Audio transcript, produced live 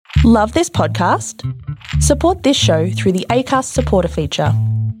Love this podcast? Support this show through the Acast supporter feature.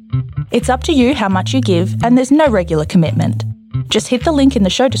 It's up to you how much you give, and there's no regular commitment. Just hit the link in the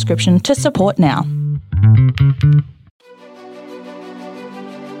show description to support now.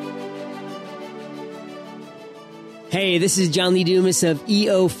 Hey, this is John Lee Dumas of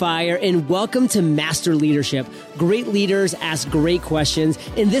EO Fire, and welcome to Master Leadership. Great leaders ask great questions,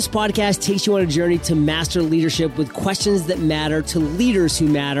 and this podcast takes you on a journey to master leadership with questions that matter to leaders who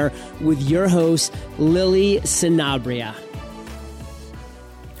matter with your host, Lily Sanabria.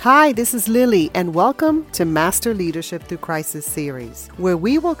 Hi, this is Lily, and welcome to Master Leadership Through Crisis series, where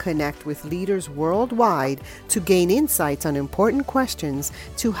we will connect with leaders worldwide to gain insights on important questions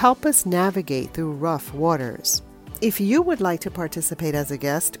to help us navigate through rough waters. If you would like to participate as a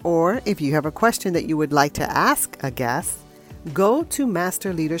guest, or if you have a question that you would like to ask a guest, go to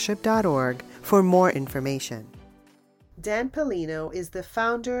masterleadership.org for more information. Dan Pollino is the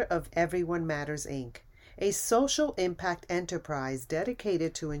founder of Everyone Matters, Inc., a social impact enterprise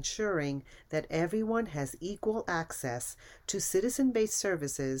dedicated to ensuring that everyone has equal access to citizen-based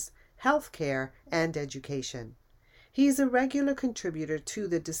services, healthcare, and education. He is a regular contributor to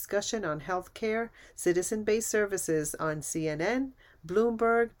the discussion on healthcare, citizen-based services on CNN,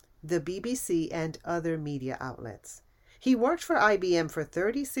 Bloomberg, the BBC, and other media outlets. He worked for IBM for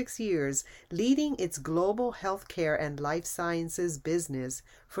 36 years, leading its global healthcare and life sciences business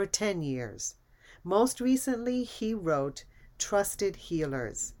for 10 years. Most recently, he wrote Trusted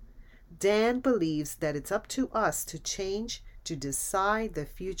Healers. Dan believes that it's up to us to change to decide the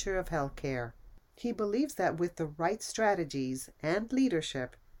future of healthcare. He believes that with the right strategies and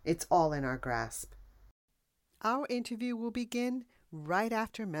leadership, it's all in our grasp. Our interview will begin right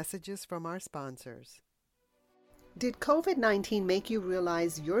after messages from our sponsors. Did COVID-19 make you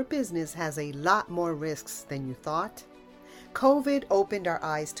realize your business has a lot more risks than you thought? COVID opened our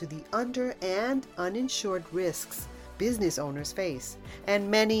eyes to the under and uninsured risks business owners face, and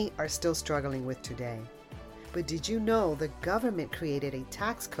many are still struggling with today. But did you know the government created a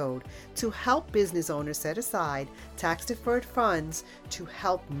tax code to help business owners set aside tax-deferred funds to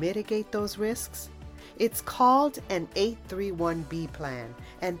help mitigate those risks? It's called an 831B plan,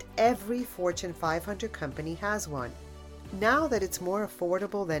 and every Fortune 500 company has one. Now that it's more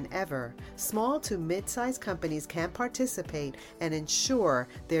affordable than ever, small to mid-sized companies can participate and ensure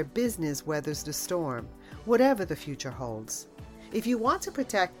their business weathers the storm, whatever the future holds. If you want to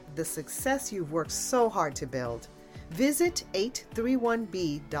protect the success you've worked so hard to build, visit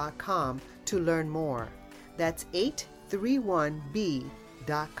 831b.com to learn more. That's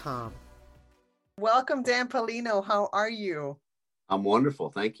 831b.com. Welcome, Dan Pollino. How are you? I'm wonderful.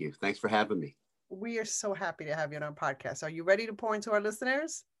 Thank you. Thanks for having me. We are so happy to have you on our podcast. Are you ready to pour into our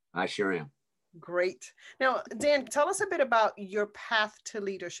listeners? I sure am. Great. Now, Dan, tell us a bit about your path to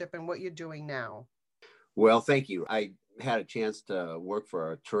leadership and what you're doing now. Well, thank you. I had a chance to work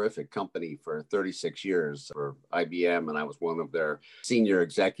for a terrific company for 36 years for IBM, and I was one of their senior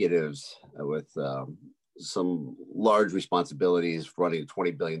executives with some large responsibilities running a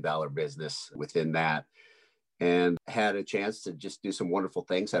 $20 billion business within that, and had a chance to just do some wonderful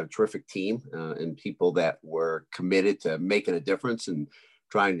things. Had a terrific team and people that were committed to making a difference and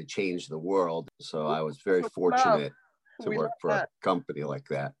trying to change the world. So I was very fortunate to work for a company like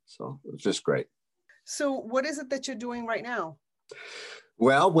that. So it was just great. So what is it that you're doing right now?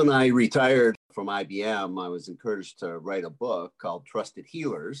 Well, when I retired from IBM, I was encouraged to write a book called Trusted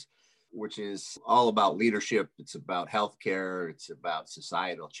Healers, which is all about leadership. It's about healthcare. It's about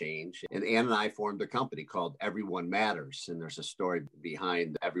societal change. And Ann and I formed a company called Everyone Matters. And there's a story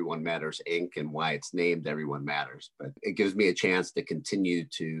behind Everyone Matters, Inc. and why it's named Everyone Matters. But it gives me a chance to continue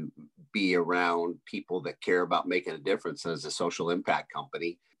to be around people that care about making a difference as a social impact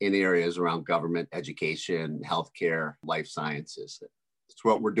company in areas around government, education, healthcare, life sciences. It's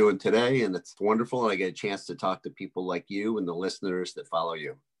what we're doing today, and it's wonderful. And I get a chance to talk to people like you and the listeners that follow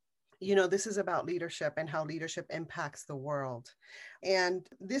you. You know, this is about leadership and how leadership impacts the world. And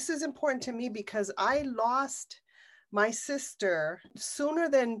this is important to me because I lost my sister sooner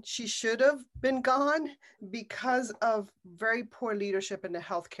than she should have been gone because of very poor leadership in the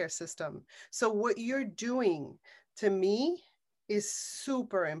healthcare system. So what you're doing to me is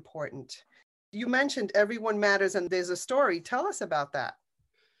super important. You mentioned Everyone Matters and there's a story. Tell us about that.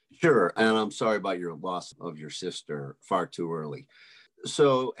 Sure. And I'm sorry about your loss of your sister far too early.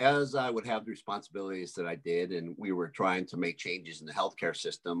 So as I would have the responsibilities that I did, and we were trying to make changes in the healthcare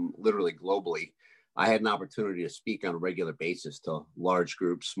system, literally globally, I had an opportunity to speak on a regular basis to large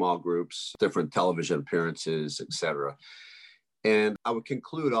groups, small groups, different television appearances, et cetera. And I would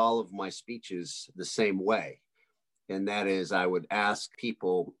conclude all of my speeches the same way. And that is, I would ask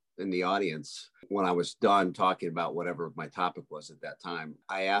people in the audience, when I was done talking about whatever my topic was at that time,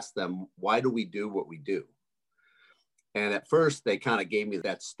 I asked them, why do we do what we do? And at first, they kind of gave me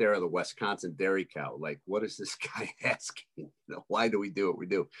that stare of the Wisconsin dairy cow. Like, what is this guy asking? Why do we do what we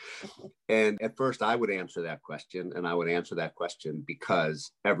do? And at first, I would answer that question. And I would answer that question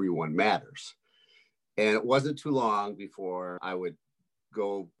because everyone matters. And it wasn't too long before I would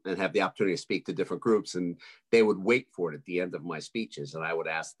go and have the opportunity to speak to different groups. And they would wait for it at the end of my speeches. And I would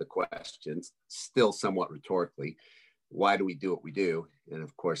ask the questions, still somewhat rhetorically, why do we do what we do? And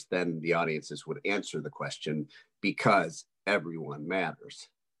of course, then the audiences would answer the question, because everyone matters.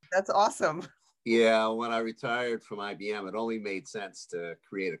 That's awesome. Yeah, when I retired from IBM, it only made sense to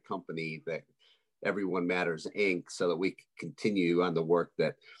create a company that Everyone Matters Inc. so that we could continue on the work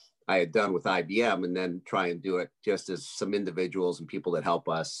that I had done with IBM and then try and do it just as some individuals and people that help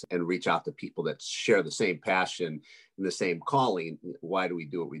us and reach out to people that share the same passion and the same calling. Why do we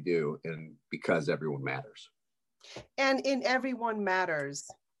do what we do? And because everyone matters. And in Everyone Matters,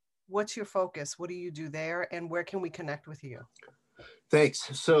 what's your focus? What do you do there? And where can we connect with you? Thanks.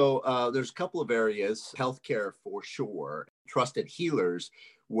 So there's a couple of areas, healthcare for sure. Trusted Healers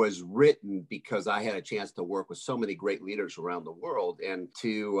was written because I had a chance to work with so many great leaders around the world and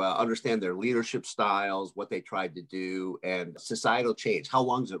to understand their leadership styles, what they tried to do, and societal change. How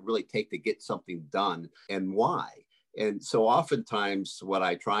long does it really take to get something done and why? And so oftentimes what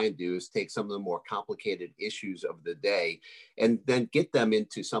I try and do is take some of the more complicated issues of the day and then get them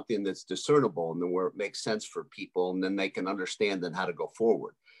into something that's discernible and then where it makes sense for people, and then they can understand then how to go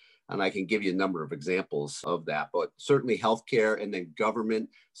forward. And I can give you a number of examples of that, but certainly healthcare and then government,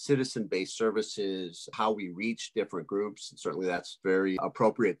 citizen-based services, how we reach different groups. And certainly that's very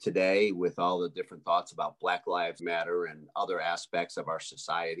appropriate today with all the different thoughts about Black Lives Matter and other aspects of our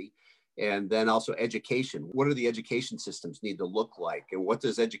society. And then also education. What do the education systems need to look like? And what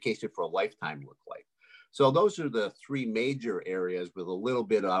does education for a lifetime look like? So those are the three major areas with a little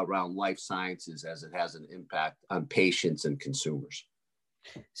bit around life sciences as it has an impact on patients and consumers.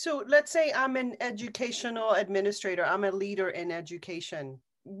 So let's say I'm an educational administrator. I'm a leader in education.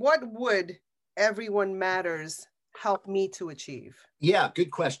 What would Everyone Matters help me to achieve? Yeah,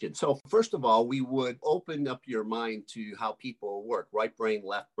 good question. So first of all, we would open up your mind to how people work, right brain,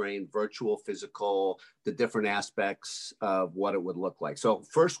 left brain, virtual, physical, the different aspects of what it would look like. So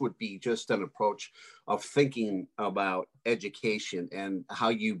first would be just an approach of thinking about education and how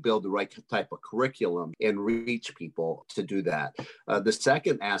you build the right type of curriculum and reach people to do that. The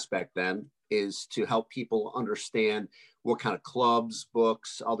second aspect then is to help people understand what kind of clubs,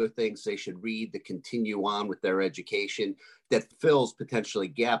 books, other things they should read to continue on with their education that fills potentially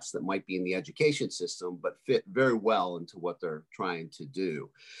gaps that might be in the education system, but fit very well into what they're trying to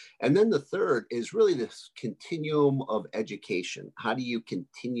do. And then the third is really this continuum of education. How do you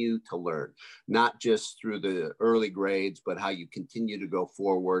continue to learn, not just through the early grades, but how you continue to go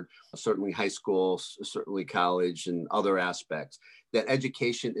forward, certainly high school, certainly college and other aspects. That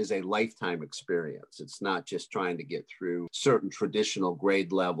education is a lifetime experience. It's not just trying to get through certain traditional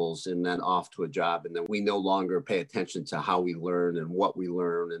grade levels and then off to a job. And then we no longer pay attention to how we learn and what we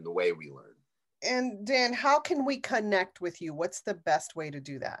learn and the way we learn. And Dan, how can we connect with you? What's the best way to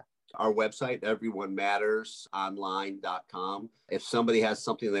do that? Our website, everyonemattersonline.com. If somebody has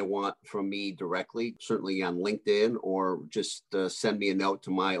something they want from me directly, certainly on LinkedIn, or just send me a note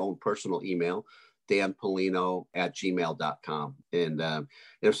to my own personal email, danpolino@gmail.com. And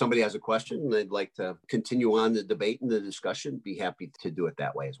if somebody has a question and they'd like to continue on the debate and the discussion, be happy to do it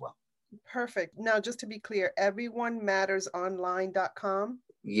that way as well. Perfect. Now, just to be clear, everyonemattersonline.com.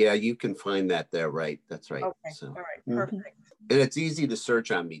 Yeah, you can find that there, right? That's right. Okay. So, all right. Perfect. And it's easy to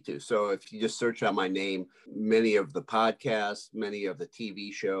search on me too. So if you just search on my name, many of the podcasts, many of the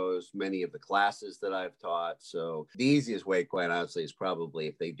TV shows, many of the classes that I've taught. So the easiest way, quite honestly, is probably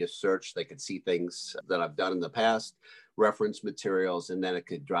if they just search, they could see things that I've done in the past, reference materials, and then it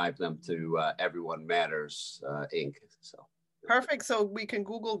could drive them to Everyone Matters Inc. So perfect. So we can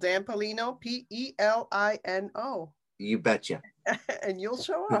Google Dan Polino, Pelino. You betcha. And you'll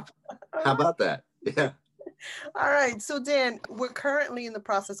show up. How about that? Yeah. All right. So Dan, we're currently in the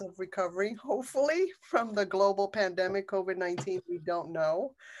process of recovering, hopefully, from the global pandemic, COVID-19. We don't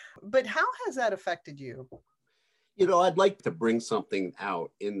know. But how has that affected you? You know, I'd like to bring something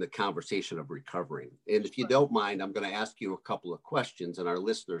out in the conversation of recovering. And if you don't mind, I'm going to ask you a couple of questions and our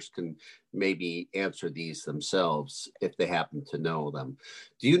listeners can maybe answer these themselves if they happen to know them.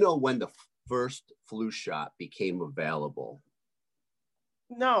 Do you know when the first flu shot became available?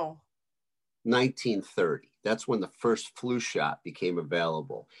 No. 1930. That's when the first flu shot became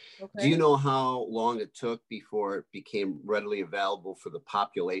available. Okay. Do you know how long it took before it became readily available for the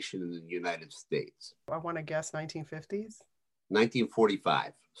population in the United States? I want to guess 1950s.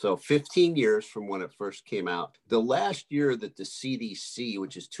 1945. So 15 years from when it first came out. The last year that the CDC,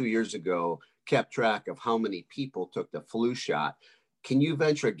 which is 2 years ago, kept track of how many people took the flu shot, can you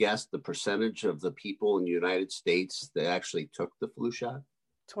venture a guess the percentage of the people in the United States that actually took the flu shot?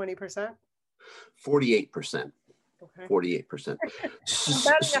 20%? 48%. Okay. 48%. I'm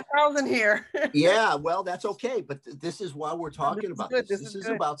betting 1,000 here. Yeah, well, that's okay. But this is why we're talking about this. This Is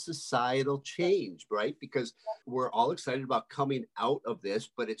good. about societal change, right? Because we're all excited about coming out of this,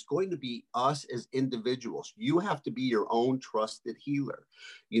 but it's going to be us as individuals. You have to be your own trusted healer.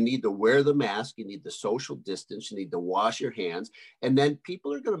 You need to wear the mask. You need the social distance. You need to wash your hands. And then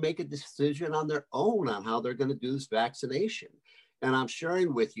people are going to make a decision on their own on how they're going to do this vaccination. And I'm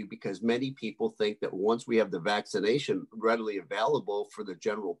sharing with you because many people think that once we have the vaccination readily available for the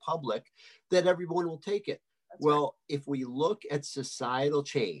general public, that everyone will take it. That's well, right. If we look at societal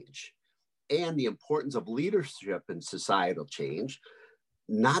change and the importance of leadership in societal change,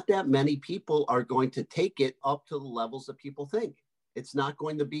 not that many people are going to take it up to the levels that people think. It's not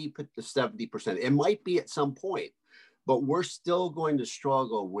going to be the 70%. It might be at some point, but we're still going to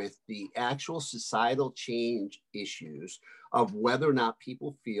struggle with the actual societal change issues of whether or not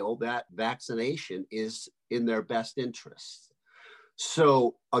people feel that vaccination is in their best interests.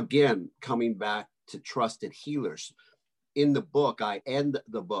 So again, coming back to trusted healers, in the book, I end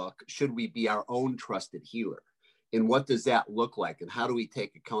the book, should we be our own trusted healer? And what does that look like? And how do we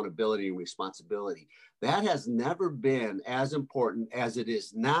take accountability and responsibility? That has never been as important as it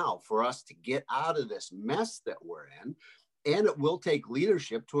is now for us to get out of this mess that we're in. And it will take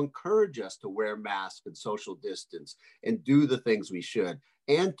leadership to encourage us to wear masks and social distance and do the things we should,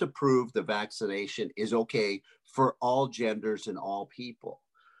 and to prove the vaccination is okay for all genders and all people.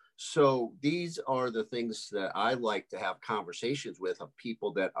 So these are the things that I like to have conversations with of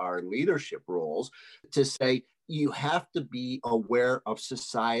people that are in leadership roles, to say, you have to be aware of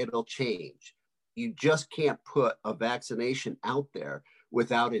societal change. You just can't put a vaccination out there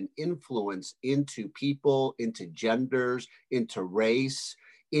without an influence into people, into genders, into race,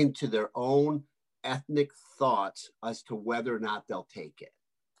 into their own ethnic thoughts as to whether or not they'll take it.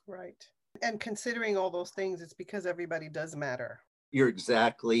 Right. And considering all those things, it's because everybody does matter. You're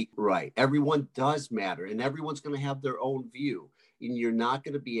exactly right. Everyone does matter, and everyone's going to have their own view. And you're not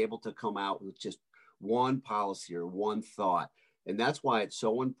going to be able to come out with just one policy or one thought. And that's why it's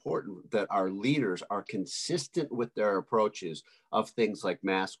so important that our leaders are consistent with their approaches of things like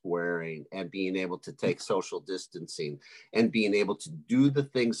mask wearing and being able to take social distancing and being able to do the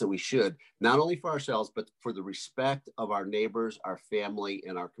things that we should, not only for ourselves, but for the respect of our neighbors, our family,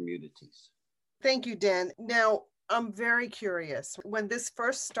 and our communities. Thank you, Dan. Now, I'm very curious. When this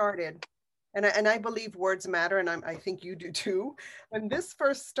first started, and I believe words matter, and I think you do too. When this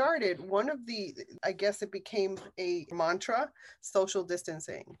first started, one of the, I guess it became a mantra, social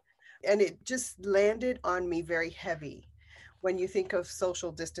distancing. And it just landed on me very heavy when you think of social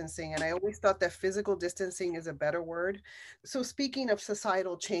distancing. And I always thought that physical distancing is a better word. So speaking of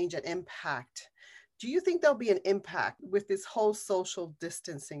societal change and impact, do you think there'll be an impact with this whole social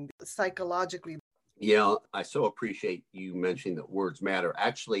distancing psychologically? Yeah, I so appreciate you mentioning that words matter.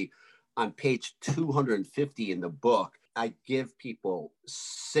 Actually, on page 250 in the book, I give people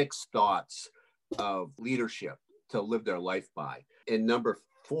 6 thoughts of leadership to live their life by. And number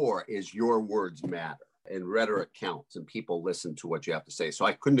 4 is your words matter, and rhetoric counts, and people listen to what you have to say. So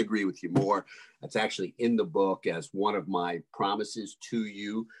I couldn't agree with you more. That's actually in the book as one of my promises to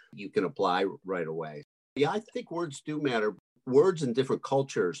you. You can apply right away. Yeah, I think words do matter. Words in different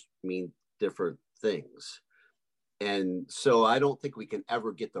cultures mean different things. And so I don't think we can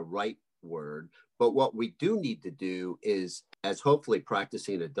ever get the right word. But what we do need to do is, as hopefully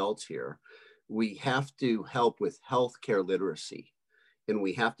practicing adults here, we have to help with healthcare literacy. And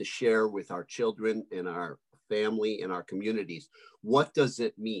we have to share with our children and our family and our communities, what does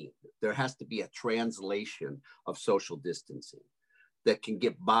it mean? There has to be a translation of social distancing that can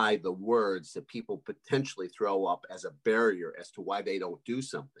get by the words that people potentially throw up as a barrier as to why they don't do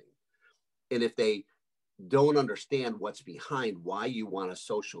something. And if they don't understand what's behind why you want a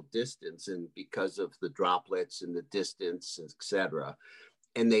social distance, and because of the droplets and the distance, etc.,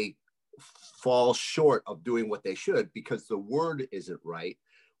 and they fall short of doing what they should because the word isn't right,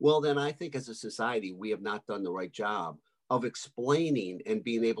 well, then I think as a society, we have not done the right job of explaining and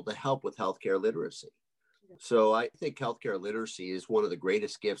being able to help with healthcare literacy. So I think healthcare literacy is one of the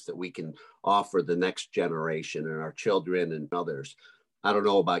greatest gifts that we can offer the next generation and our children and others. I don't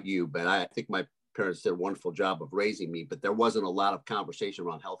know about you, but I think my parents did a wonderful job of raising me, but there wasn't a lot of conversation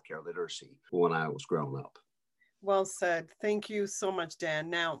around healthcare literacy when I was growing up. Well said. Thank you so much, Dan.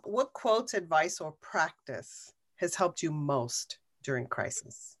 Now, what quote, advice, or practice has helped you most during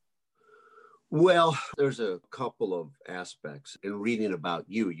crisis? Well, there's a couple of aspects. In reading about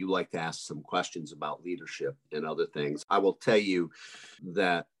you, you like to ask some questions about leadership and other things. I will tell you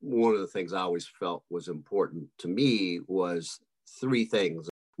that one of the things I always felt was important to me was three things.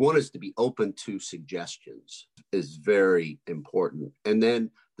 One is to be open to suggestions is very important. And then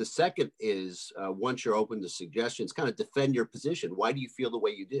the second is once you're open to suggestions, kind of defend your position. Why do you feel the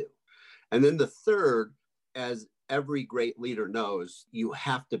way you do? And then the third, as every great leader knows, you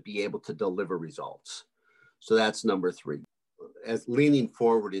have to be able to deliver results. So that's number three. As leaning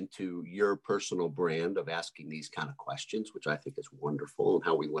forward into your personal brand of asking these kind of questions, which I think is wonderful and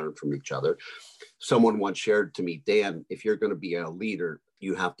how we learn from each other. Someone once shared to me, Dan, if you're going to be a leader,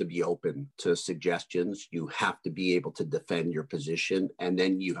 you have to be open to suggestions. You have to be able to defend your position, and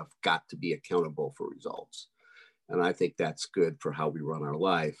then you have got to be accountable for results. And I think that's good for how we run our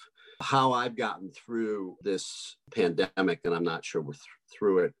life. How I've gotten through this pandemic, and I'm not sure we're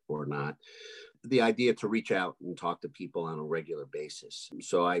through it or not, the idea to reach out and talk to people on a regular basis.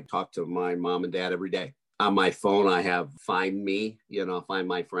 So I talk to my mom and dad every day. On my phone, I have Find Me, Find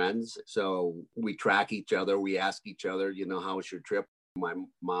My Friends. So we track each other. We ask each other, how was your trip? My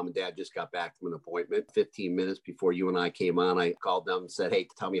mom and dad just got back from an appointment. 15 minutes before you and I came on, I called them and said, hey,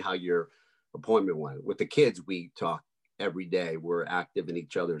 tell me how your appointment went. With the kids, we talk every day. We're active in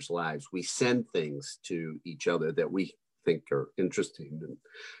each other's lives. We send things to each other that we think are interesting and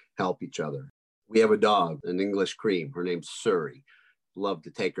help each other. We have a dog, an English cream. Her name's Surrey. Love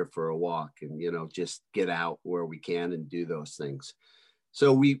to take her for a walk and, just get out where we can and do those things.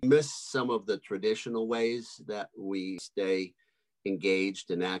 So we miss some of the traditional ways that we stay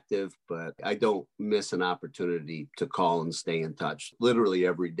engaged and active, but I don't miss an opportunity to call and stay in touch literally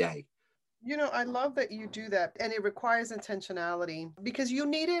every day. I love that you do that, and it requires intentionality because you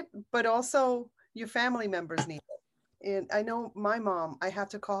need it, but also your family members need it. And I know my mom, I have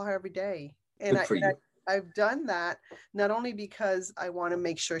to call her every day. And I've done that not only because I want to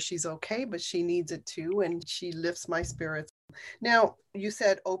make sure she's okay, but she needs it too. And she lifts my spirits. Now, you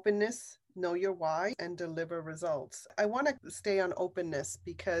said openness, know your why, and deliver results. I want to stay on openness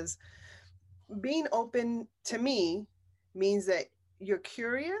because being open to me means that you're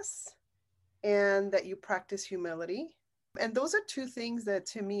curious and that you practice humility. And those are two things that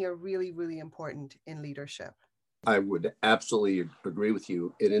to me are really, really important in leadership. I would absolutely agree with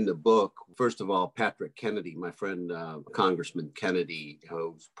you. And in the book, first of all, Patrick Kennedy, my friend, Congressman Kennedy,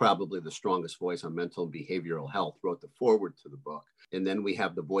 who's probably the strongest voice on mental and behavioral health, wrote the foreword to the book. And then we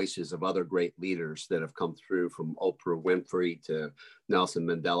have the voices of other great leaders that have come through, from Oprah Winfrey to Nelson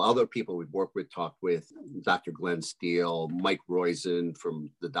Mandela, other people we've worked with, talked with, Dr. Glenn Steele, Mike Roizen from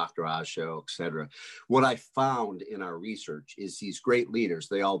the Dr. Oz Show, et cetera. What I found in our research is these great leaders,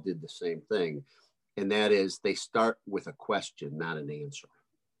 they all did the same thing. And that is, they start with a question, not an answer.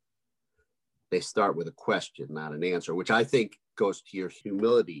 They start with a question, not an answer, which I think goes to your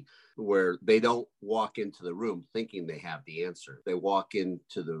humility, where they don't walk into the room thinking they have the answer. They walk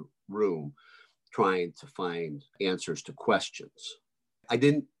into the room trying to find answers to questions. I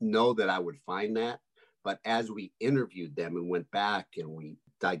didn't know that I would find that, but as we interviewed them and went back and we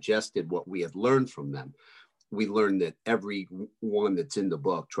digested what we had learned from them, we learned that every one that's in the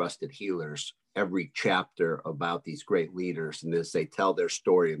book, Trusted Healers, every chapter about these great leaders, and as they tell their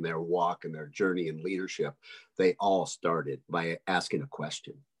story and their walk and their journey in leadership, they all started by asking a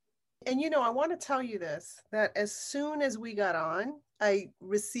question. And I want to tell you this, that as soon as we got on, I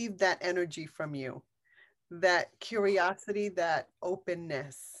received that energy from you, that curiosity, that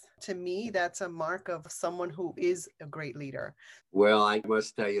openness. To me, that's a mark of someone who is a great leader. Well, I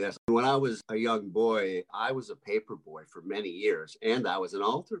must tell you this. When I was a young boy, I was a paper boy for many years, and I was an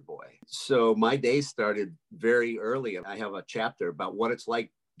altar boy. So my day started very early. I have a chapter about what it's like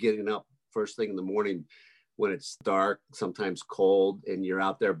getting up first thing in the morning when it's dark, sometimes cold, and you're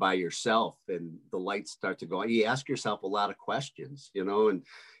out there by yourself and the lights start to go on. You ask yourself a lot of questions, and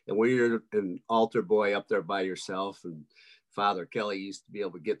when you're an altar boy up there by yourself, and Father Kelly used to be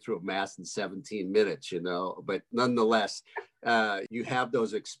able to get through a mass in 17 minutes, but nonetheless, you have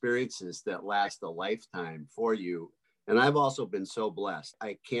those experiences that last a lifetime for you. And I've also been so blessed.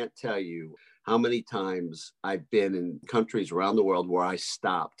 I can't tell you how many times I've been in countries around the world where I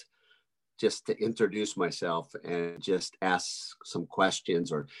stopped just to introduce myself and just ask some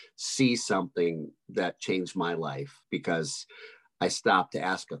questions or see something that changed my life because I stopped to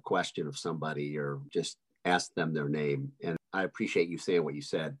ask a question of somebody or just ask them their name. And I appreciate you saying what you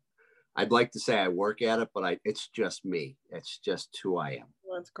said. I'd like to say I work at it, but it's just me. It's just who I am.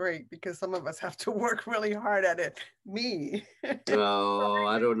 Well, that's great because some of us have to work really hard at it. Me. Oh,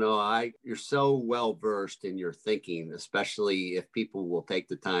 I don't know. You're so well versed in your thinking, especially if people will take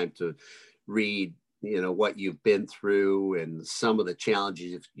the time to read, what you've been through and some of the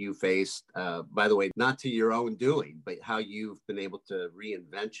challenges you faced. By the way, not to your own doing, but how you've been able to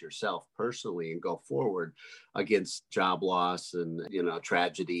reinvent yourself personally and go forward against job loss and,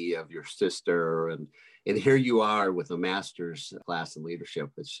 tragedy of your sister. And here you are with a master's class in leadership.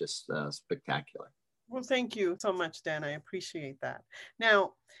 It's just spectacular. Well, thank you so much, Dan. I appreciate that.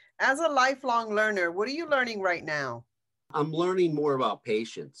 Now, as a lifelong learner, what are you learning right now? I'm learning more about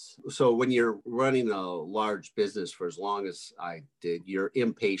patience. So when you're running a large business for as long as I did, you're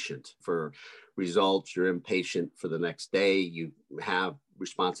impatient for results. You're impatient for the next day. You have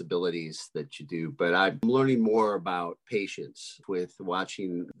responsibilities that you do. But I'm learning more about patience with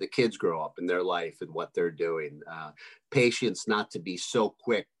watching the kids grow up in their life and what they're doing. Patience not to be so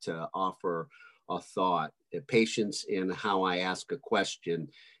quick to offer a thought. Patience in how I ask a question.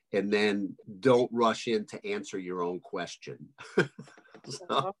 And then don't rush in to answer your own question. So.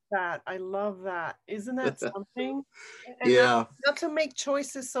 I love that. I love that. Isn't that something? And yeah. Not to make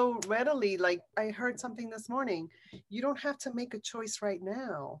choices so readily. Like I heard something this morning. You don't have to make a choice right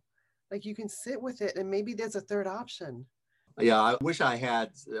now. Like you can sit with it and maybe there's a third option. Yeah, I wish I had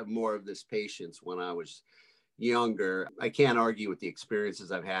more of this patience when I was younger. I can't argue with the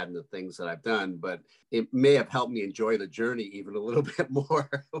experiences I've had and the things that I've done, but it may have helped me enjoy the journey even a little bit more,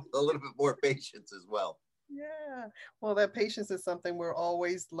 a little bit more patience as well. Yeah. Well, that patience is something we're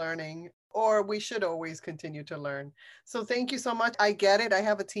always learning, or we should always continue to learn. So thank you so much. I get it. I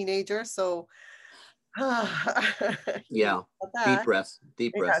have a teenager, so yeah. Deep breaths.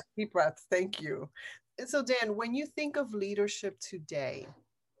 Deep breaths. Yeah, deep breaths. Thank you. And so Dan, when you think of leadership today,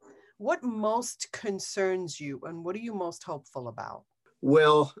 what most concerns you and what are you most hopeful about?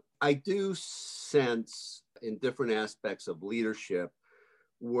 Well, I do sense in different aspects of leadership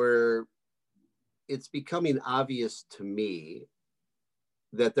where it's becoming obvious to me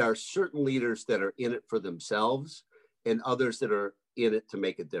that there are certain leaders that are in it for themselves and others that are in it to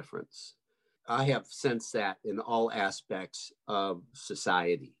make a difference. I have sensed that in all aspects of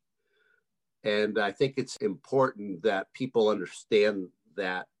society. And I think it's important that people understand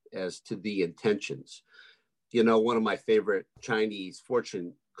that as to the intentions. One of my favorite Chinese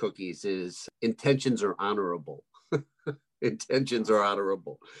fortune cookies is intentions are honorable. Intentions are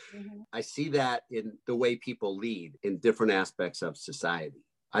honorable. Mm-hmm. I see that in the way people lead in different aspects of society.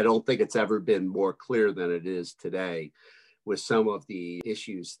 I don't think it's ever been more clear than it is today with some of the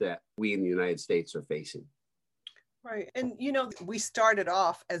issues that we in the United States are facing. Right. And, we started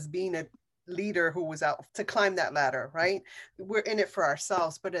off as being a leader who was out to climb that ladder, right? We're in it for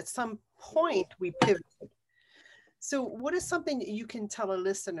ourselves, but at some point we pivoted. So what is something that you can tell a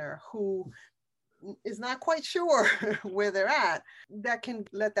listener who is not quite sure where they're at that can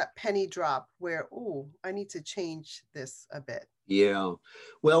let that penny drop where, I need to change this a bit? Yeah.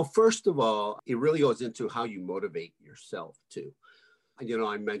 Well, first of all, it really goes into how you motivate yourself too.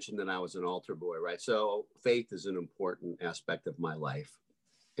 I mentioned that I was an altar boy, right? So faith is an important aspect of my life.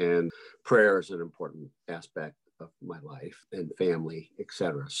 And prayer is an important aspect of my life and family,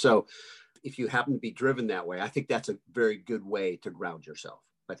 etc. So if you happen to be driven that way, I think that's a very good way to ground yourself.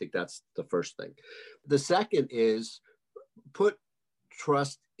 I think that's the first thing. The second is put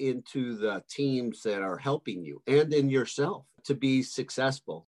trust into the teams that are helping you and in yourself to be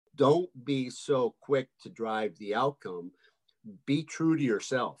successful. Don't be so quick to drive the outcome. Be true to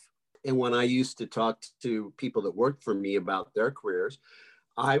yourself. And when I used to talk to people that worked for me about their careers,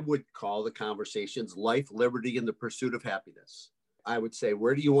 I would call the conversations life, liberty, and the pursuit of happiness. I would say,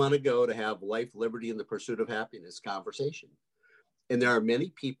 where do you want to go to have life, liberty, and the pursuit of happiness conversation? And there are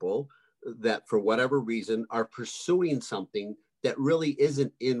many people that, for whatever reason, are pursuing something that really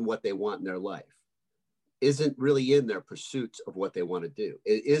isn't in what they want in their life, isn't really in their pursuits of what they want to do.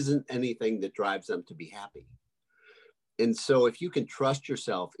 It isn't anything that drives them to be happy. And so if you can trust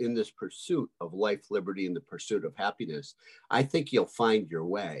yourself in this pursuit of life, liberty, and the pursuit of happiness, I think you'll find your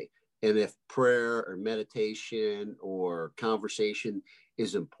way. And if prayer or meditation or conversation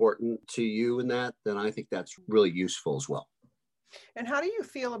is important to you in that, then I think that's really useful as well. And how do you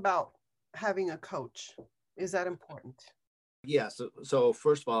feel about having a coach? Is that important? Yeah. So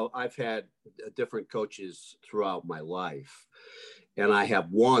first of all, I've had different coaches throughout my life. And I have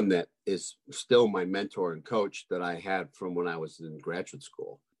one that is still my mentor and coach that I had from when I was in graduate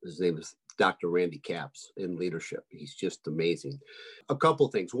school. His name is Dr. Randy Capps in leadership. He's just amazing. A couple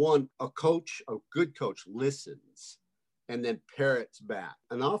of things. One, a good coach listens and then parrots back.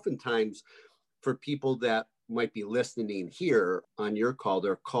 And oftentimes for people that might be listening here on your call,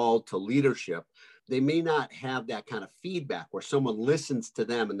 they're called to leadership. They may not have that kind of feedback where someone listens to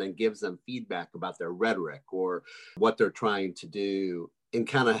them and then gives them feedback about their rhetoric or what they're trying to do and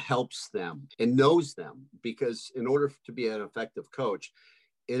kind of helps them and knows them. Because in order to be an effective coach,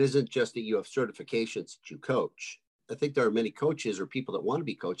 it isn't just that you have certifications that you coach. I think there are many coaches or people that want to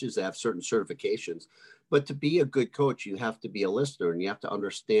be coaches that have certain certifications, but to be a good coach, you have to be a listener and you have to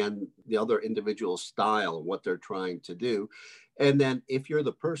understand the other individual's style and what they're trying to do. And then if you're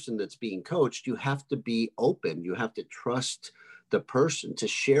the person that's being coached, you have to be open. You have to trust the person to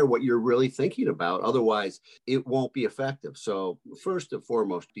share what you're really thinking about. Otherwise, it won't be effective. So first and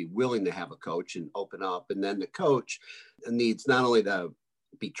foremost, be willing to have a coach and open up. And then the coach needs not only to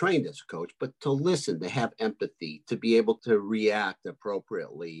be trained as a coach, but to listen, to have empathy, to be able to react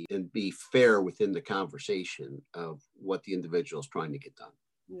appropriately and be fair within the conversation of what the individual is trying to get done.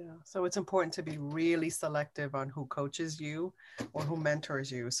 Yeah. So it's important to be really selective on who coaches you or who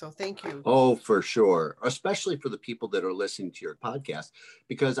mentors you. So thank you. Oh, for sure. Especially for the people that are listening to your podcast,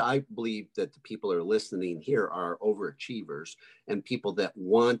 because I believe that the people that are listening here are overachievers and people that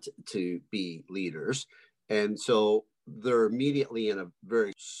want to be leaders. And so they're immediately in a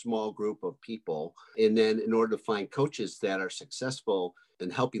very small group of people. And then in order to find coaches that are successful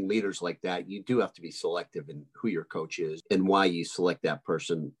in helping leaders like that, you do have to be selective in who your coach is and why you select that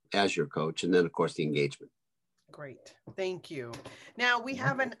person as your coach. And then, of course, the engagement. Great. Thank you. Now we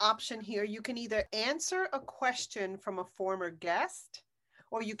have an option here. You can either answer a question from a former guest,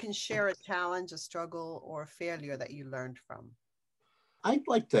 or you can share a challenge, a struggle, or a failure that you learned from. I'd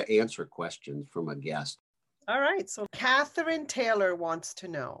like to answer questions from a guest. All right. So Catherine Taylor wants to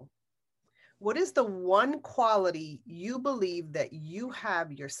know, what is the one quality you believe that you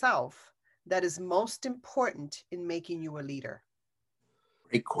have yourself that is most important in making you a leader?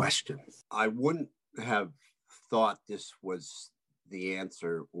 Great question. I wouldn't have thought this was the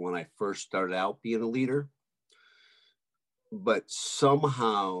answer when I first started out being a leader, but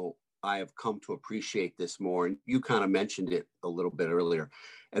somehow I have come to appreciate this more. And you kind of mentioned it a little bit earlier,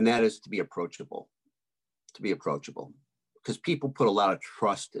 and that is to be approachable. To be approachable, because people put a lot of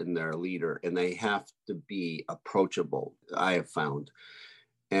trust in their leader and they have to be approachable, I have found.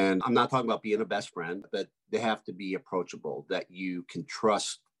 And I'm not talking about being a best friend, but they have to be approachable, that you can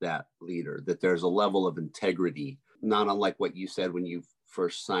trust that leader, that there's a level of integrity, not unlike what you said when you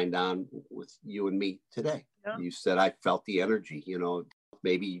first signed on with you and me today. Yeah. You said, I felt the energy,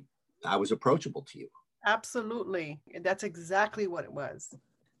 maybe I was approachable to you. Absolutely. That's exactly what it was.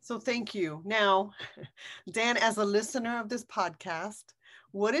 So thank you. Now, Dan, as a listener of this podcast,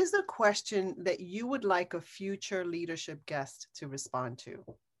 what is the question that you would like a future leadership guest to respond to?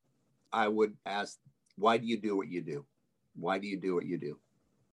 I would ask, why do you do what you do? Why do you do what you do?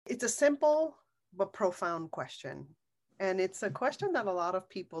 It's a simple but profound question. And it's a question that a lot of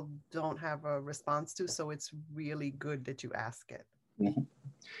people don't have a response to. So it's really good that you ask it. Mm-hmm.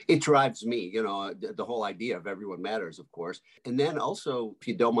 It drives me, the whole idea of everyone matters, of course. And then also, if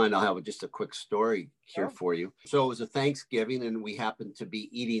you don't mind, I'll have just a quick story here for you. So it was a Thanksgiving and we happened to be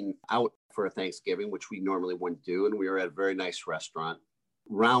eating out for a Thanksgiving, which we normally wouldn't do. And we were at a very nice restaurant,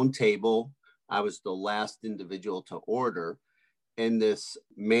 round table. I was the last individual to order. And this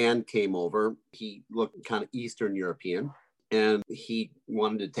man came over. He looked kind of Eastern European. And he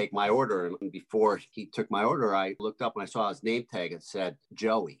wanted to take my order. And before he took my order, I looked up and I saw his name tag. It said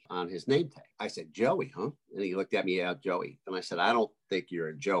Joey on his name tag. I said, Joey, huh? And he looked at me, yeah, Joey. And I said, I don't think you're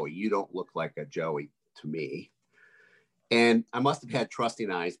a Joey. You don't look like a Joey to me. And I must have had trusting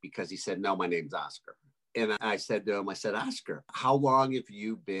eyes because he said, no, my name's Oscar. And I said to him, Oscar, how long have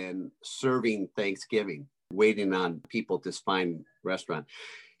you been serving Thanksgiving, waiting on people at this fine restaurant?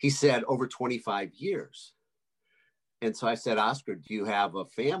 He said, over 25 years. And so I said, Oscar, do you have a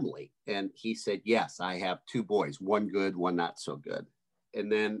family? And he said, yes, I have 2 boys, one good, one not so good.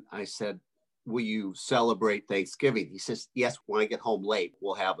 And then I said, will you celebrate Thanksgiving? He says, yes, when I get home late,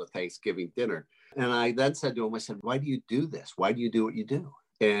 we'll have a Thanksgiving dinner. And I then said to him, I said, why do you do this? Why do you do what you do?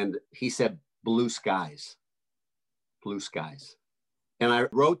 And he said, blue skies, blue skies. And I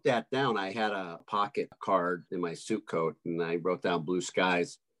wrote that down. I had a pocket card in my suit coat and I wrote down blue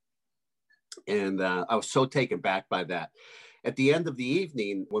skies. And I was so taken back by that. At the end of the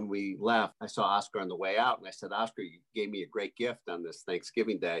evening, when we left, I saw Oscar on the way out. And I said, Oscar, you gave me a great gift on this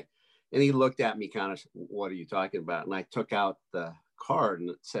Thanksgiving Day. And he looked at me kind of, what are you talking about? And I took out the card and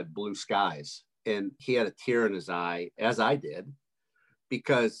it said blue skies. And he had a tear in his eye, as I did,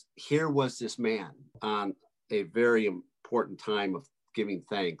 because here was this man on a very important time of giving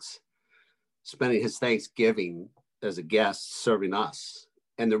thanks, spending his Thanksgiving as a guest serving us.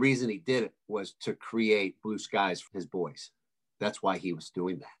 And the reason he did it was to create blue skies for his boys. That's why he was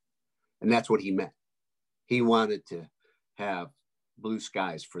doing that. And that's what he meant. He wanted to have blue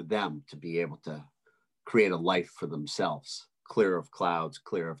skies for them to be able to create a life for themselves, clear of clouds,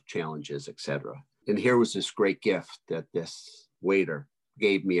 clear of challenges, etc. And here was this great gift that this waiter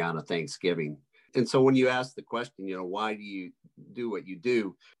gave me on a Thanksgiving. And so when you ask the question, why do you do what you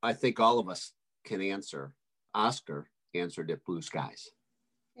do? I think all of us can answer. Oscar answered it, blue skies.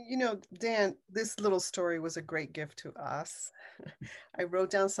 Dan, this little story was a great gift to us. I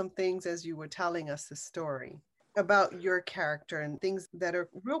wrote down some things as you were telling us the story about your character and things that are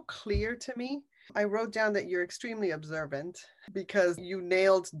real clear to me. I wrote down that you're extremely observant because you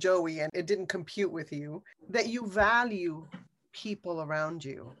nailed Joey and it didn't compute with you, that you value people around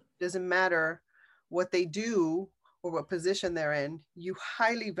you. Doesn't matter what they do or what position they're in, you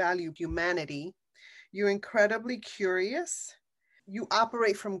highly value humanity. You're incredibly curious. You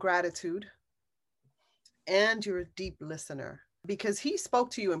operate from gratitude, and you're a deep listener, because he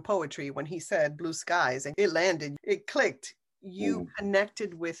spoke to you in poetry when he said blue skies and it landed, it clicked. You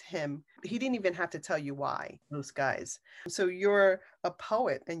connected with him. He didn't even have to tell you why, blue skies. So you're a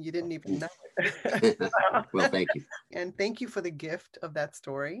poet and you didn't even know it. Well, thank you. And thank you for the gift of that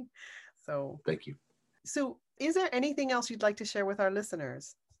story. So thank you. So is there anything else you'd like to share with our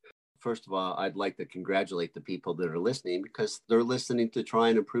listeners? First of all, I'd like to congratulate the people that are listening, because they're listening to try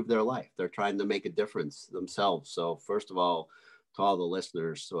and improve their life. They're trying to make a difference themselves. So first of all, to all the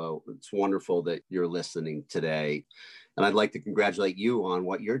listeners, so it's wonderful that you're listening today. And I'd like to congratulate you on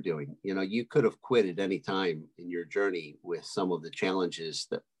what you're doing. You could have quit at any time in your journey with some of the challenges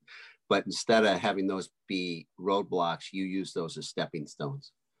but instead of having those be roadblocks, you use those as stepping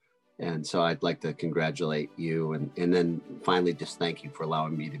stones. And so I'd like to congratulate you and then finally just thank you for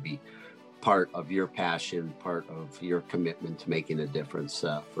allowing me to be part of your passion, part of your commitment to making a difference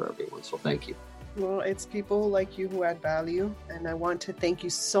for everyone. So thank you. Well, it's people like you who add value. And I want to thank you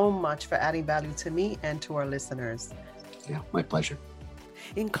so much for adding value to me and to our listeners. Yeah, my pleasure.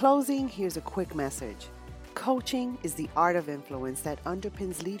 In closing, here's a quick message. Coaching is the art of influence that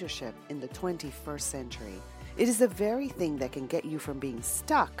underpins leadership in the 21st century. It is the very thing that can get you from being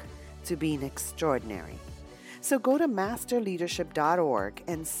stuck to being extraordinary. So go to masterleadership.org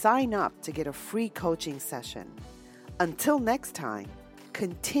and sign up to get a free coaching session. Until next time,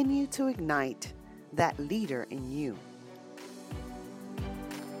 continue to ignite that leader in you.